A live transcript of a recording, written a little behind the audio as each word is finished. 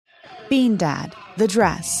Bean Dad, The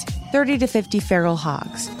Dress, 30 to 50 Feral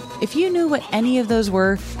Hogs. If you knew what any of those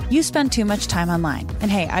were, you spend too much time online.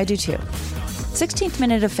 And hey, I do too. 16th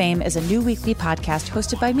Minute of Fame is a new weekly podcast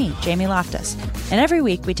hosted by me, Jamie Loftus. And every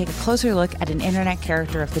week we take a closer look at an internet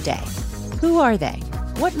character of the day. Who are they?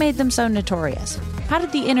 What made them so notorious? How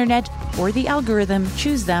did the internet or the algorithm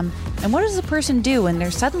choose them? And what does a person do when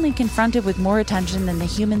they're suddenly confronted with more attention than the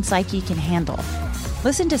human psyche can handle?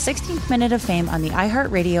 Listen to 16th Minute of Fame on the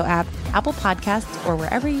iHeartRadio app, Apple Podcasts, or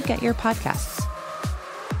wherever you get your podcasts.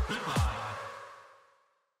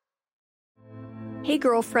 Hey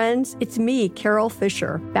girlfriends, it's me, Carol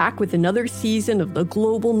Fisher, back with another season of the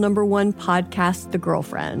global #1 podcast, The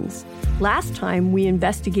Girlfriends. Last time, we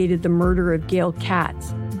investigated the murder of Gail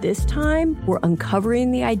Katz. This time, we're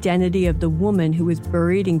uncovering the identity of the woman who was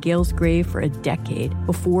buried in Gail's grave for a decade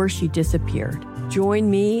before she disappeared.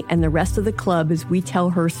 Join me and the rest of the club as we tell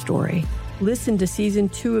her story. Listen to Season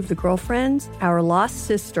 2 of The Girlfriends, Our Lost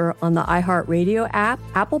Sister on the iHeartRadio app,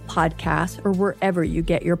 Apple Podcasts, or wherever you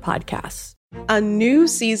get your podcasts. A new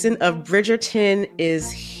season of Bridgerton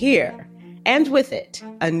is here. And with it,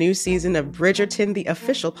 a new season of Bridgerton, the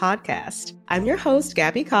official podcast. I'm your host,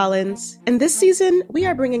 Gabby Collins, and this season, we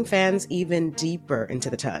are bringing fans even deeper into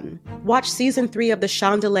the ton. Watch Season 3 of the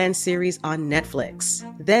Shondaland series on Netflix.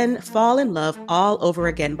 Then fall in love all over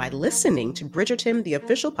again by listening to Bridgerton, the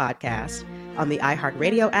official podcast, on the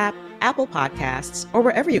iHeartRadio app, Apple Podcasts, or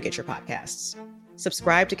wherever you get your podcasts.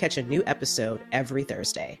 Subscribe to catch a new episode every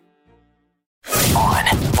Thursday. On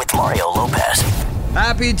with Mario Lopez.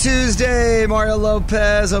 Happy Tuesday, Mario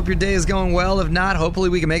Lopez. Hope your day is going well. If not, hopefully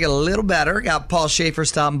we can make it a little better. Got Paul Schaefer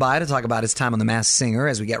stopping by to talk about his time on The Masked Singer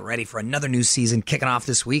as we get ready for another new season kicking off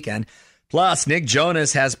this weekend. Plus, Nick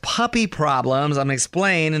Jonas has puppy problems. I'm going to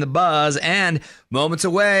explain in the buzz, and moments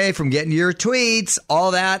away from getting your tweets.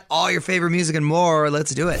 All that, all your favorite music and more.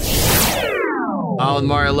 Let's do it. On with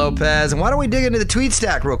Mario Lopez. And why don't we dig into the tweet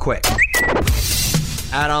stack real quick?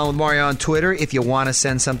 Add on with Mario on Twitter if you want to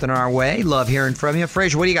send something our way. Love hearing from you.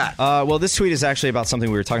 Fraser, what do you got? Well, this tweet is actually about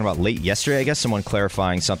something we were talking about late yesterday. I guess someone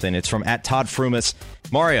clarifying something. It's from @ToddFrumis.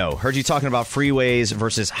 Mario, heard you talking about freeways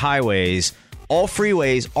versus highways. All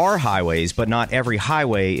freeways are highways, but not every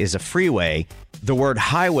highway is a freeway. The word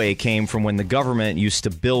highway came from when the government used to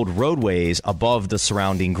build roadways above the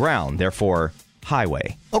surrounding ground. Therefore,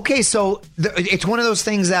 highway. Okay, so it's one of those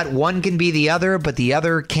things that one can be the other, but the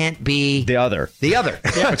other can't be the other. The other.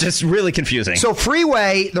 Yeah, which is really confusing. So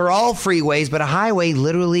freeway, they're all freeways, but a highway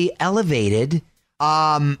literally elevated.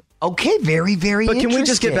 Okay, very, very But interesting. can we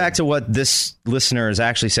just get back to what this listener is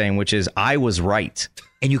actually saying, which is I was right.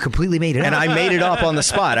 And you completely made it up. And I made it up on the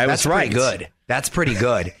spot. I was right. That's pretty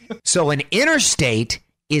good. So an interstate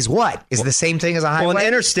is what? Is the same thing as a highway? Well,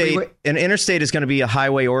 an interstate is going to be a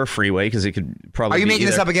highway or a freeway because it could probably. Are you be making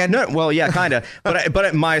either. this up again? No. Well, yeah, kind of.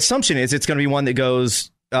 but my assumption is it's going to be one that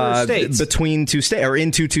goes between two states or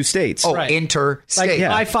into two states. Oh, right. interstate.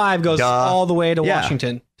 Like I-5 goes all the way to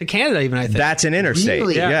Washington, to Canada, even I think That's an interstate.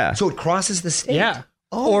 Really? Yeah. So it crosses the state. Yeah.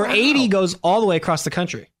 Oh, or wow. 80 goes all the way across the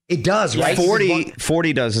country. It does, right?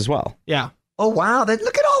 40 does as well. Yeah. Oh, wow. Look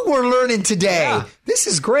at all we're learning today. Yeah. This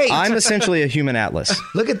is great. I'm essentially a human atlas.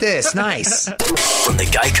 Look at this. Nice. From the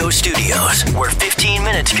Geico Studios, where 15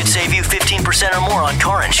 minutes could save you 15% or more on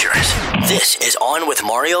car insurance. This is On with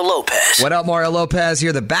Mario Lopez. What up, Mario Lopez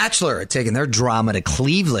here. The Bachelor taking their drama to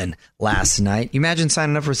Cleveland last night. You imagine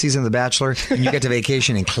signing up for a season of The Bachelor and you get to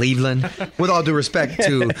vacation in Cleveland? With all due respect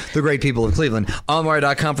to the great people of Cleveland.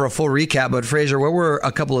 OnMario.com for a full recap. But Fraser, what were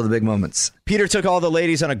a couple of the big moments? Peter took all the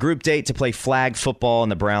ladies on a group date to play flag football in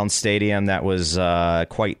the Browns Stadium. That was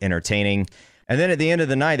quite entertaining. And then at the end of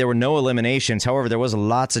the night, there were no eliminations. However, there was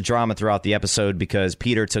lots of drama throughout the episode because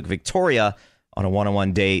Peter took Victoria on a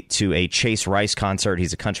one-on-one date to a Chase Rice concert.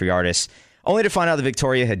 He's a country artist, only to find out that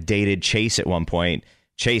Victoria had dated Chase at one point.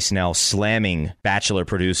 Chase now slamming Bachelor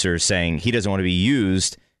producers, saying he doesn't want to be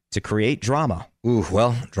used to create drama. Ooh,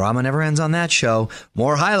 well, drama never ends on that show.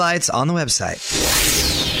 More highlights on the website.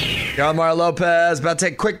 I'm Mario Lopez, about to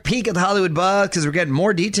take a quick peek at the Hollywood buzz because we're getting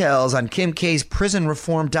more details on Kim K's prison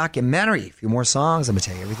reform documentary. A few more songs, I'm going to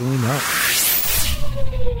tell you everything we know.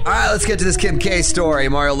 All right, let's get to this Kim K story.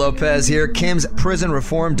 Mario Lopez here. Kim's prison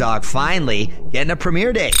reform doc finally getting a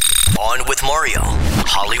premiere date. On with Mario,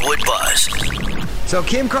 Hollywood Buzz. So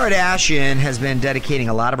Kim Kardashian has been dedicating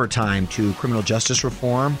a lot of her time to criminal justice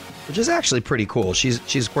reform, which is actually pretty cool. She's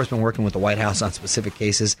of course been working with the White House on specific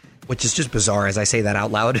cases, which is just bizarre as I say that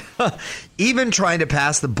out loud. Even trying to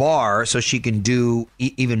pass the bar so she can do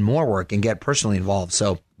even more work and get personally involved.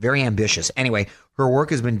 So very ambitious. Anyway, her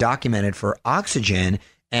work has been documented for Oxygen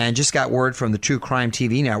and just got word from the True Crime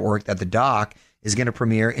TV network that the doc is going to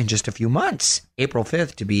premiere in just a few months, April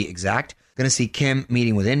 5th to be exact. Going to see Kim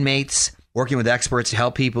meeting with inmates, working with experts to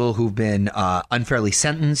help people who've been unfairly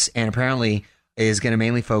sentenced, and apparently is going to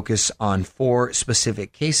mainly focus on 4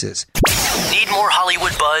 specific cases. Need more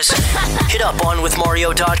Hollywood buzz? Hit up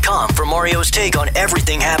onwithmario.com for Mario's take on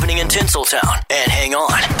everything happening in Tinseltown. And hang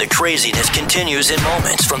on, the craziness continues in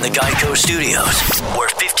moments from the Geico Studios, where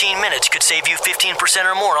 15 minutes could save you 15%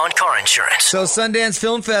 or more on car insurance. So Sundance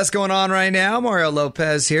Film Fest going on right now. Mario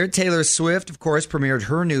Lopez here. Taylor Swift, of course, premiered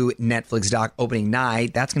her new Netflix doc opening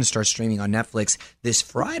night. That's going to start streaming on Netflix this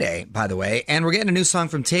Friday, by the way. And we're getting a new song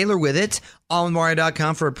from Taylor with it.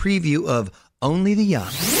 onwithmario.com for a preview of Only the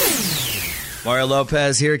Young. Mario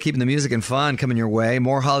Lopez here, keeping the music and fun coming your way.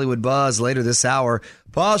 More Hollywood buzz later this hour.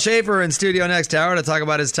 Paul Schaefer in studio next hour to talk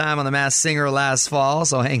about his time on The Masked Singer last fall,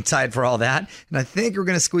 so hang tight for all that. And I think we're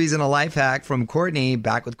going to squeeze in a life hack from Courtney,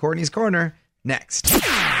 back with Courtney's Corner next.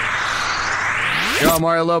 Yo,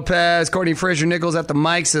 Mario Lopez, Courtney Fraser-Nichols at the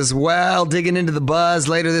mics as well, digging into the buzz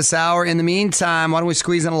later this hour. In the meantime, why don't we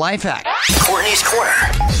squeeze in a life hack? Courtney's Corner.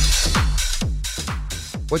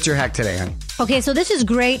 What's your hack today, honey? Okay, so this is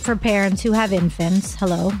great for parents who have infants.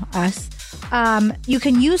 Hello, us. You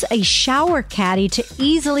can use a shower caddy to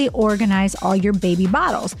easily organize all your baby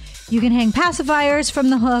bottles. You can hang pacifiers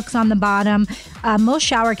from the hooks on the bottom. Most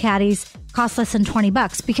shower caddies cost less than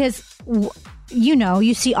 $20 because, you know,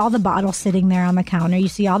 you see all the bottles sitting there on the counter. You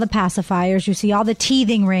see all the pacifiers. You see all the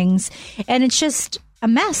teething rings. And it's just a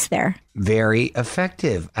mess there. Very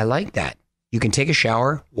effective. I like that. You can take a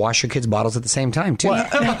shower, wash your kids' bottles at the same time, too.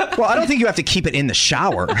 Well, I don't think you have to keep it in the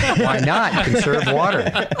shower. Why not? Conserve water.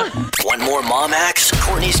 Want more mom hacks?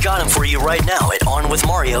 Courtney's got them for you right now at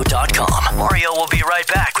onwithmario.com. Mario will be right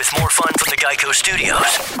back with more fun from the Geico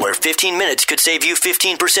Studios, where 15 minutes could save you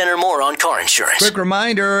 15% or more on car insurance. Quick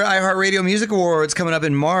reminder, iHeartRadio Music Awards coming up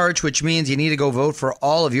in March, which means you need to go vote for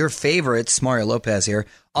all of your favorites. Mario Lopez here.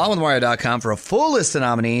 onwithmario.com for a full list of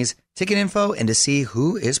nominees, ticket info, and to see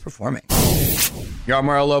who is performing. You're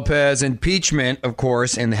Mario Lopez. Impeachment, of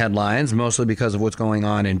course, in the headlines, mostly because of what's going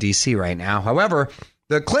on in D.C. right now. However,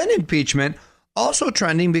 the Clinton impeachment also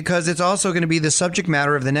trending because it's also going to be the subject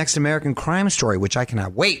matter of the next American Crime Story, which I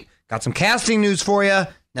cannot wait. Got some casting news for you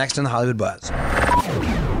next in the Hollywood Buzz.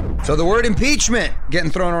 So the word impeachment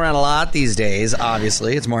getting thrown around a lot these days,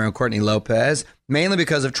 obviously. It's Mario Courtney Lopez, mainly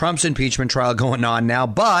because of Trump's impeachment trial going on now,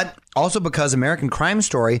 but also because American Crime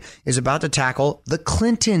Story is about to tackle the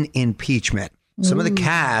Clinton impeachment. Some of the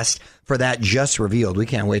cast for that just revealed. We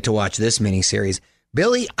can't wait to watch this miniseries.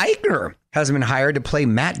 Billy Eichner has been hired to play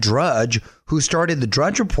Matt Drudge, who started the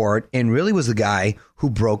Drudge Report and really was the guy who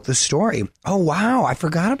broke the story. Oh, wow. I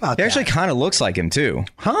forgot about that. He actually kind of looks like him, too.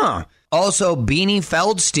 Huh. Also, Beanie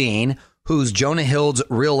Feldstein, who's Jonah Hill's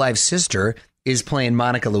real-life sister, is playing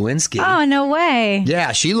Monica Lewinsky. Oh, no way.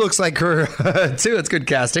 Yeah, she looks like her, too. It's good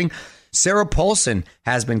casting. Sarah Paulson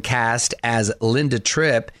has been cast as Linda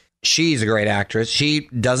Tripp. She's a great actress. She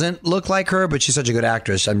doesn't look like her, but she's such a good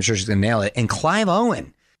actress. I'm sure she's going to nail it. And Clive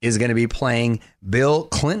Owen is going to be playing Bill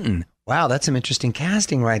Clinton. Wow, that's some interesting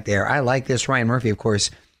casting right there. I like this. Ryan Murphy, of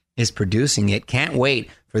course, is producing it. Can't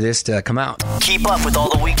wait for this to come out. Keep up with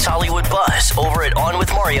all the week's Hollywood buzz over at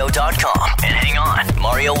onwithmario.com. And hang on,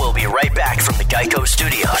 Mario will be right back from the Geico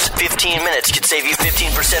Studios. 15 minutes could save you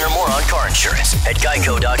 15% or more on car insurance at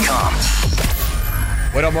geico.com.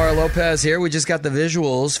 What up, Mario Lopez here. We just got the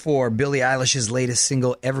visuals for Billie Eilish's latest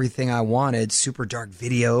single, Everything I Wanted. Super dark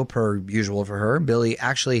video, per usual for her. Billie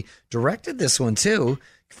actually directed this one, too.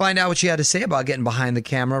 Find out what she had to say about getting behind the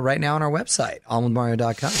camera right now on our website,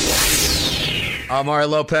 onwithmario.com. Mario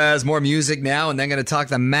Lopez, more music now, and then going to talk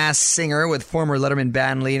The Masked Singer with former Letterman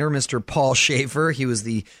band leader, Mr. Paul Schaefer. He was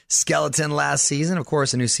the skeleton last season. Of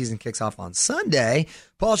course, a new season kicks off on Sunday.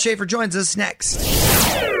 Paul Schaefer joins us next.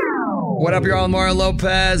 What up, y'all? Mario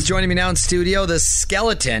Lopez joining me now in studio, the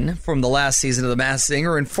skeleton from the last season of The Masked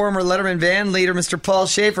Singer and former Letterman band leader, Mr. Paul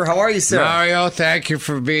Schaefer. How are you, sir? Mario, thank you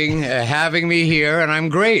for having me here, and I'm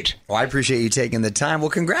great. Well, I appreciate you taking the time.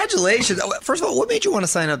 Well, congratulations. First of all, what made you want to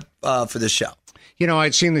sign up for this show? You know,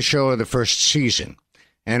 I'd seen the show of the first season,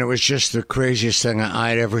 and it was just the craziest thing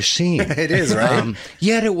I'd ever seen. It is, right?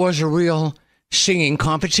 Yet it was a real singing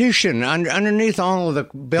competition. Underneath all of the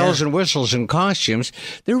bells and whistles and costumes,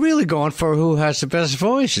 they're really going for who has the best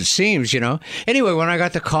voice, it seems, you know. Anyway, when I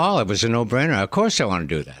got the call, it was a no-brainer. Of course I want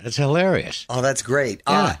to do that. It's hilarious. Oh, that's great.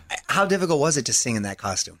 Yeah. How difficult was it to sing in that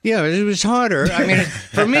costume? Yeah, it was harder. I mean,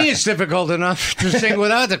 for me, it's difficult enough to sing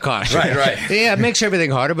without the costume. Right. Yeah, it makes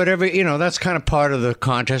everything harder, but that's kind of part of the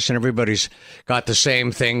contest, and everybody's got the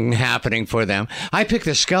same thing happening for them. I picked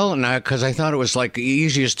the skeleton because I thought it was like the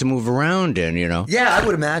easiest to move around in, you know. Yeah, I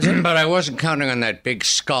would imagine. But I wasn't counting on that big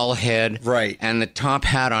skull head, right, and the top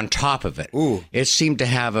hat on top of it. Ooh, it seemed to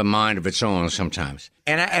have a mind of its own sometimes.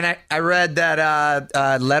 And I read that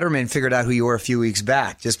Letterman figured out who you were a few weeks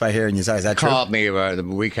back just by hearing your size. Is that true? Called me the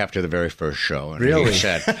week after the very first show. And really? He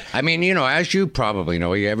said, I mean, you know, as you probably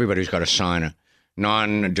know, everybody's got to sign a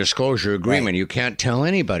non-disclosure agreement. Right. You can't tell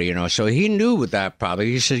anybody, you know. So he knew with that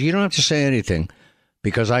probably. He said, you don't have to say anything.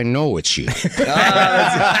 Because I know it's you.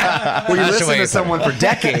 Well, you listen to someone for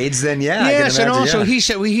decades, then yeah. Yes, I can imagine, and also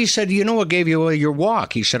yeah. he said, you know what gave you your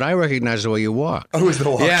walk? He said, I recognize the way you walk. Oh, who's the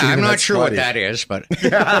walk? Yeah, I'm not sure what that is, but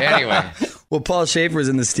anyway. Well, Paul Schaefer's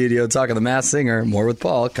in the studio talking The Masked Singer. More with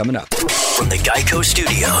Paul coming up. From the Geico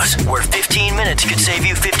Studios, where 15 minutes could save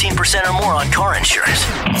you 15% or more on car insurance.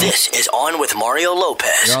 This is On with Mario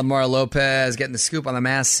Lopez. You're on Mario Lopez, getting the scoop on The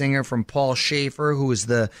Masked Singer from Paul Schaefer, who was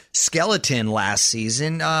the skeleton last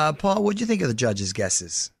season. Paul, what did you think of the judges'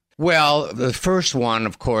 guesses? Well, the first one,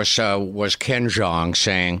 of course, was Ken Jeong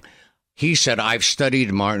saying, he said, I've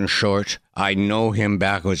studied Martin Short. I know him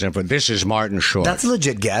backwards and forwards. This is Martin Short. That's a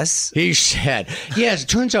legit guess. He said, yes, it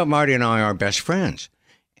turns out Marty and I are best friends.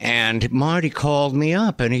 And Marty called me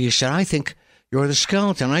up and he said, I think you're the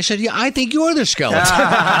skeleton. I said, yeah, I think you're the skeleton.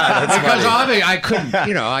 Because obviously I couldn't,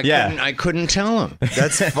 you know, I couldn't tell him.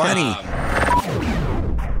 That's funny.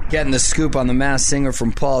 Getting the scoop on The Masked Singer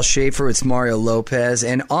from Paul Schaefer. It's Mario Lopez.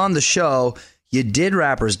 And on the show, you did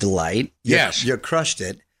Rapper's Delight. Yes. You crushed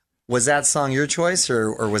it. Was that song your choice,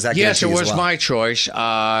 or was that? Yes, it was my choice.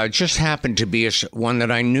 Just happened to be one that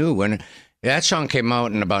I knew, and that song came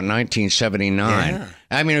out in about 1979. Yeah.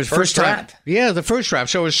 I mean, it was first rap. Time, yeah, the first rap.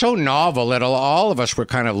 So it was so novel that all of us were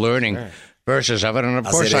kind of learning verses of it, and of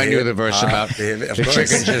course I knew the verse about the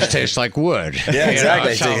chicken just tastes like wood. Yeah,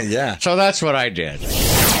 exactly. So that's what I did.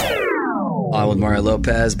 On with Mario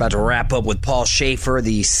Lopez, about to wrap up with Paul Schaefer,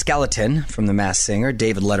 the skeleton from The Masked Singer,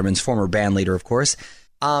 David Letterman's former band leader, of course.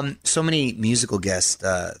 So many musical guests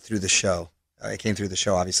through the show. I came through the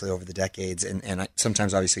show, obviously, over the decades, and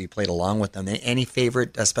sometimes, obviously, you played along with them. Any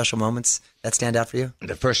favorite special moments that stand out for you?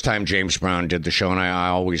 The first time James Brown did the show, and I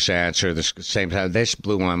always answer the same time, this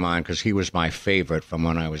blew my mind because he was my favorite from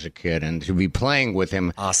when I was a kid, and to be playing with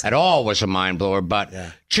him at all was a mind blower, but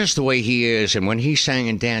just the way he is, and when he sang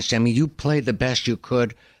and danced, I mean, you played the best you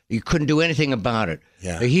could. You couldn't do anything about it.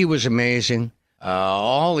 Yeah. He was amazing.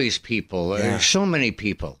 All these people, so many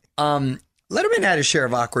people. Letterman had a share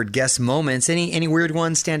of awkward guest moments. Any weird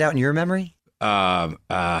ones stand out in your memory? Well,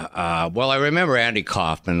 I remember Andy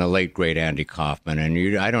Kaufman, the late great Andy Kaufman,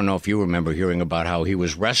 and I don't know if you remember hearing about how he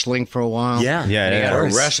was wrestling for a while. Yeah.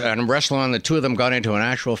 And wrestling, and the two of them got into an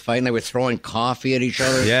actual fight, and they were throwing coffee at each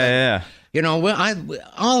other. Yeah. You know,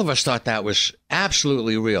 all of us thought that was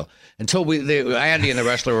absolutely real until Andy and the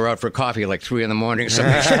wrestler were out for coffee at like 3 a.m.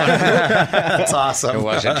 That's awesome. It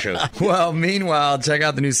wasn't true. Well, meanwhile, check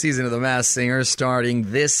out the new season of The Masked Singer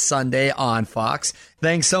starting this Sunday on Fox.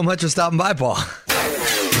 Thanks so much for stopping by, Paul.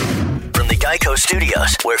 From the Geico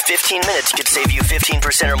Studios, where 15 minutes could save you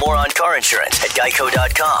 15% or more on car insurance at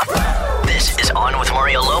geico.com. This is On with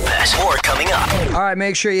Mario Lopez. More coming up. All right,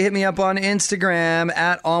 make sure you hit me up on Instagram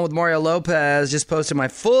at On with Mario Lopez. Just posted my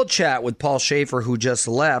full chat with Paul Schaefer, who just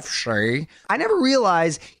left. I never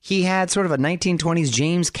realized he had sort of a 1920s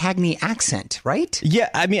James Cagney accent, right? Yeah,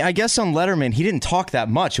 I mean, I guess on Letterman, he didn't talk that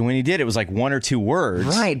much. And when he did, it was like 1 or 2 words.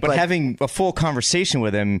 Right. But having a full conversation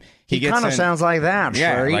with him, he kind of sounds like that.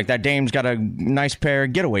 Yeah, like that dame's got a nice pair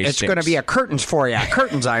of getaway sticks. It's going to be a curtains for you.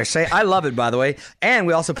 Curtains, I say. I love it, by the way. And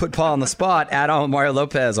we also put Paul on the spot at On Mario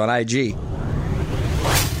Lopez on IG.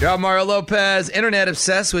 You're on Mario Lopez, internet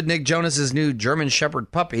obsessed with Nick Jonas's new German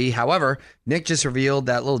Shepherd puppy. However, Nick just revealed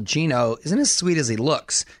that little Gino isn't as sweet as he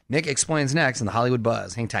looks. Nick explains next in the Hollywood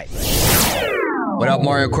Buzz. Hang tight. What up,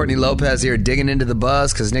 Mario? Courtney Lopez here, digging into the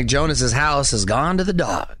buzz because Nick Jonas's house has gone to the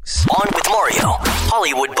dogs. On with Mario,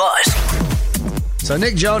 Hollywood Buzz. So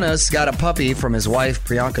Nick Jonas got a puppy from his wife,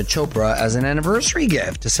 Priyanka Chopra, as an anniversary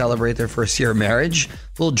gift to celebrate their first year of marriage.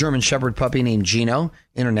 Little German Shepherd puppy named Gino.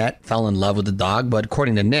 Internet fell in love with the dog, but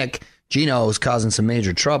according to Nick, Gino is causing some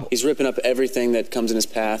major trouble. He's ripping up everything that comes in his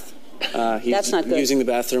path. He's That's not good. Using the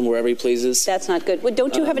bathroom wherever he pleases. That's not good. Well,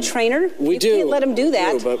 don't you have a trainer? We do. You can't let him do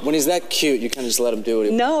that. We do, but when he's that cute, you kind of just let him do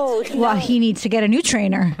it. No. Well, he needs to get a new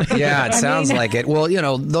trainer. Yeah, it sounds like it. Well, you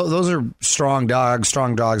know, those are strong dogs.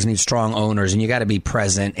 Strong dogs need strong owners, and you got to be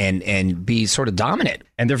present and be sort of dominant.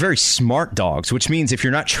 And they're very smart dogs, which means if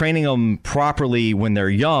you're not training them properly when they're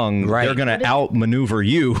young, they're going to outmaneuver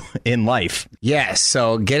you in life. Yes,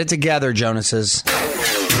 so get it together, Jonases.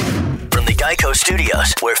 From the Geico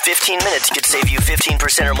Studios, where 15 minutes could save you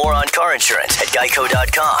 15% or more on car insurance at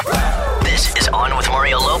geico.com. This is On with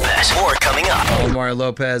Mario Lopez. More coming up. Oh, Mario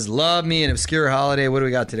Lopez, love me an obscure holiday. What do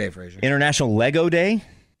we got today, Fraser? International Lego Day.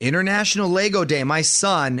 International Lego Day. My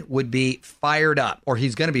son would be fired up, or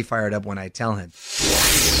he's going to be fired up when I tell him.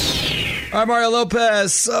 All right, Mario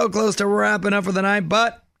Lopez, so close to wrapping up for the night,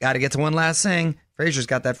 but got to get to one last thing. Fraser's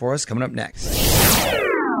got that for us coming up next.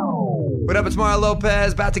 What up, it's Mario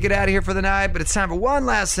Lopez, about to get out of here for the night, but it's time for one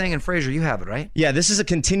last thing, and Fraser, you have it, right? Yeah, this is a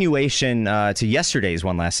continuation to yesterday's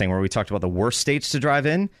one last thing where we talked about the worst states to drive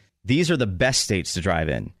in. These are the best states to drive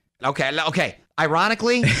in. Okay.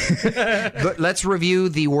 Ironically, let's review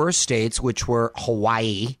the worst states, which were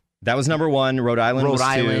Hawaii. That was number one. Rhode Island was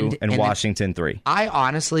two, and Washington 3. I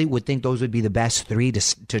honestly would think those would be the best 3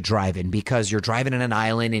 to drive in because you're driving in an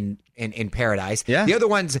island in paradise. Yeah. The other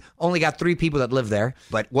ones only got 3 people that live there.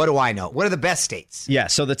 But what do I know? What are the best states? Yeah,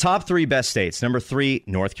 so the top 3 best states. Number 3,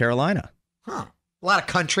 North Carolina. Huh. A lot of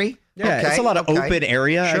country. Yeah, okay. It's a lot of open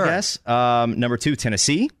area, sure. I guess. Number 2,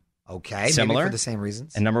 Tennessee. Okay, similar. Maybe for the same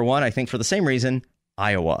reasons. And number 1, I think for the same reason,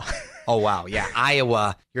 Iowa. Oh, wow. Yeah,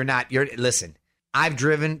 Iowa. Listen. I've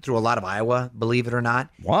driven through a lot of Iowa, believe it or not.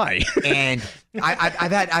 Why? And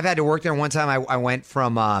I've had to work there. One time I went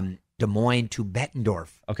from Des Moines to Bettendorf,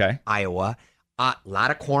 Iowa. A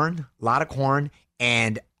lot of corn,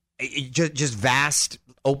 and just vast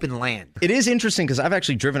open land. It is interesting because I've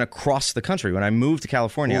actually driven across the country. When I moved to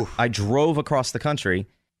California, I drove across the country,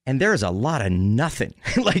 and there's a lot of nothing.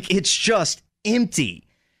 Like, it's just empty.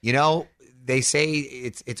 You know, they say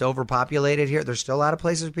it's overpopulated here. There's still a lot of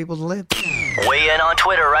places for people to live. Weigh in on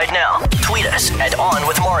Twitter right now. Tweet us at On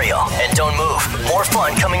With Mario. And don't move. More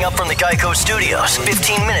fun coming up from the Geico Studios.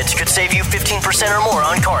 15 minutes could save you 15% or more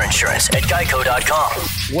on car insurance at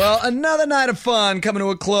geico.com. Well, another night of fun coming to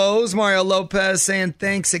a close. Mario Lopez saying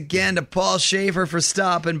thanks again to Paul Schaefer for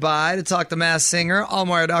stopping by to talk to Masked Singer.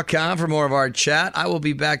 Allmario.com for more of our chat. I will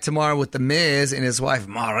be back tomorrow with The Miz and his wife,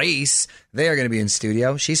 Maurice. They are going to be in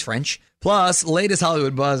studio. She's French. Plus, latest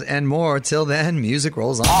Hollywood buzz and more. Till then, music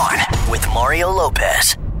rolls on. On with Mario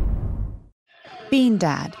Lopez. Bean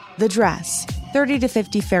Dad, The Dress, 30 to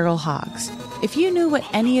 50 Feral Hogs. If you knew what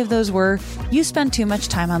any of those were, you spend too much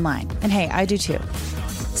time online. And hey, I do too.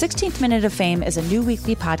 16th Minute of Fame is a new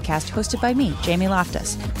weekly podcast hosted by me, Jamie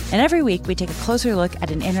Loftus. And every week we take a closer look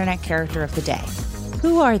at an internet character of the day.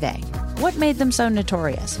 Who are they? What made them so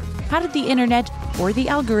notorious? How did the internet or the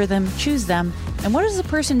algorithm choose them? And what does a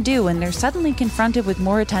person do when they're suddenly confronted with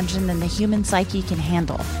more attention than the human psyche can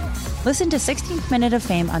handle? Listen to 16th Minute of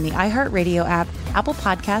Fame on the iHeartRadio app, Apple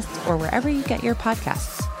Podcasts, or wherever you get your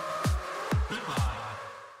podcasts.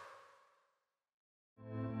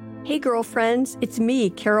 Hey girlfriends, it's me,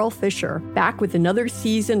 Carol Fisher, back with another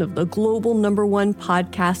season of the global #1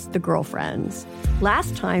 podcast, The Girlfriends.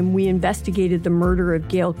 Last time, we investigated the murder of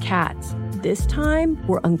Gail Katz. This time,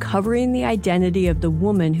 we're uncovering the identity of the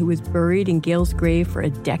woman who was buried in Gail's grave for a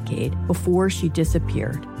decade before she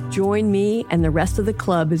disappeared. Join me and the rest of the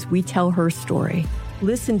club as we tell her story.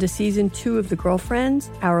 Listen to Season 2 of The Girlfriends,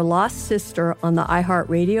 Our Lost Sister on the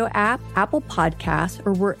iHeartRadio app, Apple Podcasts,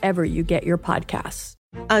 or wherever you get your podcasts.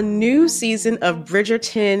 A new season of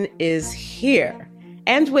Bridgerton is here.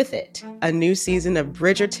 And with it, a new season of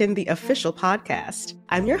Bridgerton, the official podcast.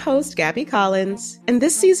 I'm your host, Gabby Collins, and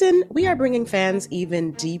this season, we are bringing fans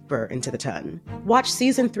even deeper into the ton. Watch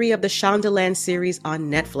Season 3 of the Shondaland series on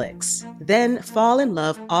Netflix. Then fall in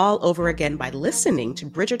love all over again by listening to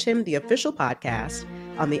Bridgerton, the official podcast,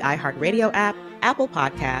 on the iHeartRadio app, Apple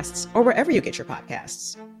Podcasts, or wherever you get your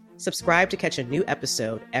podcasts. Subscribe to catch a new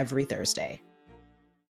episode every Thursday.